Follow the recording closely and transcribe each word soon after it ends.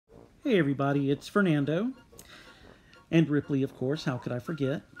Hey everybody, it's Fernando. And Ripley, of course, how could I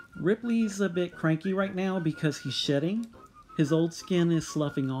forget? Ripley's a bit cranky right now because he's shedding. His old skin is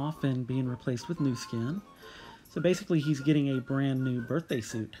sloughing off and being replaced with new skin. So basically he's getting a brand new birthday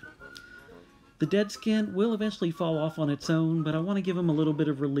suit. The dead skin will eventually fall off on its own, but I want to give him a little bit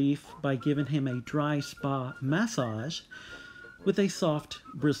of relief by giving him a dry spa massage with a soft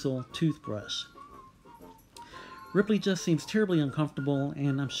bristle toothbrush. Ripley just seems terribly uncomfortable,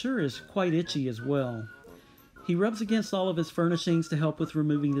 and I'm sure is quite itchy as well. He rubs against all of his furnishings to help with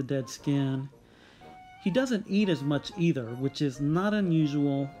removing the dead skin. He doesn't eat as much either, which is not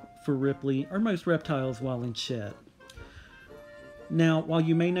unusual for Ripley or most reptiles while in shed. Now, while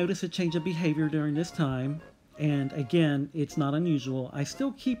you may notice a change of behavior during this time, and again, it's not unusual, I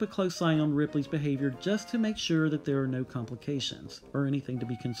still keep a close eye on Ripley's behavior just to make sure that there are no complications or anything to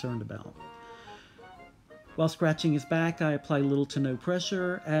be concerned about. While scratching his back, I apply little to no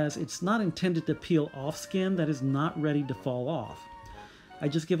pressure, as it's not intended to peel off skin that is not ready to fall off. I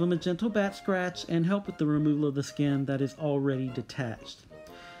just give him a gentle back scratch and help with the removal of the skin that is already detached.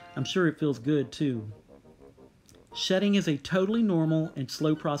 I'm sure it feels good too. Shedding is a totally normal and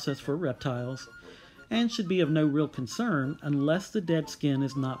slow process for reptiles, and should be of no real concern unless the dead skin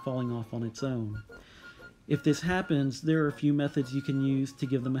is not falling off on its own. If this happens, there are a few methods you can use to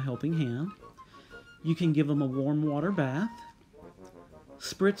give them a helping hand. You can give them a warm water bath,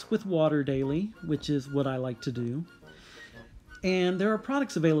 spritz with water daily, which is what I like to do. And there are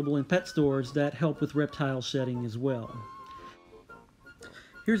products available in pet stores that help with reptile shedding as well.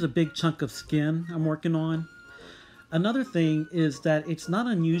 Here's a big chunk of skin I'm working on. Another thing is that it's not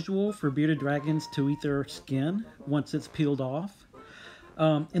unusual for bearded dragons to eat their skin once it's peeled off.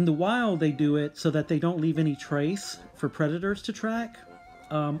 In the wild, they do it so that they don't leave any trace for predators to track.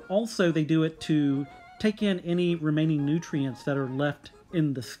 Also, they do it to take in any remaining nutrients that are left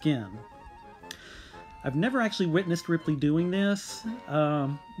in the skin. I've never actually witnessed Ripley doing this,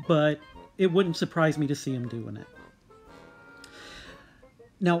 but it wouldn't surprise me to see him doing it.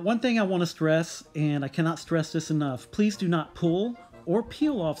 Now, one thing I want to stress, and I cannot stress this enough, please do not pull or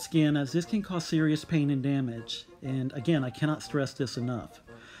peel off skin, as this can cause serious pain and damage. And again, I cannot stress this enough.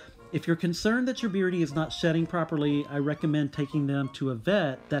 If you're concerned that your beardie is not shedding properly, I recommend taking them to a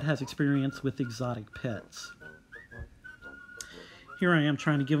vet that has experience with exotic pets. Here I am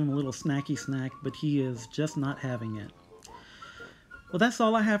trying to give him a little snacky snack, but he is just not having it. Well, that's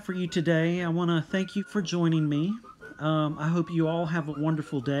all I have for you today. I want to thank you for joining me. I hope you all have a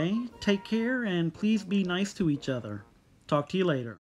wonderful day. Take care, and please be nice to each other. Talk to you later.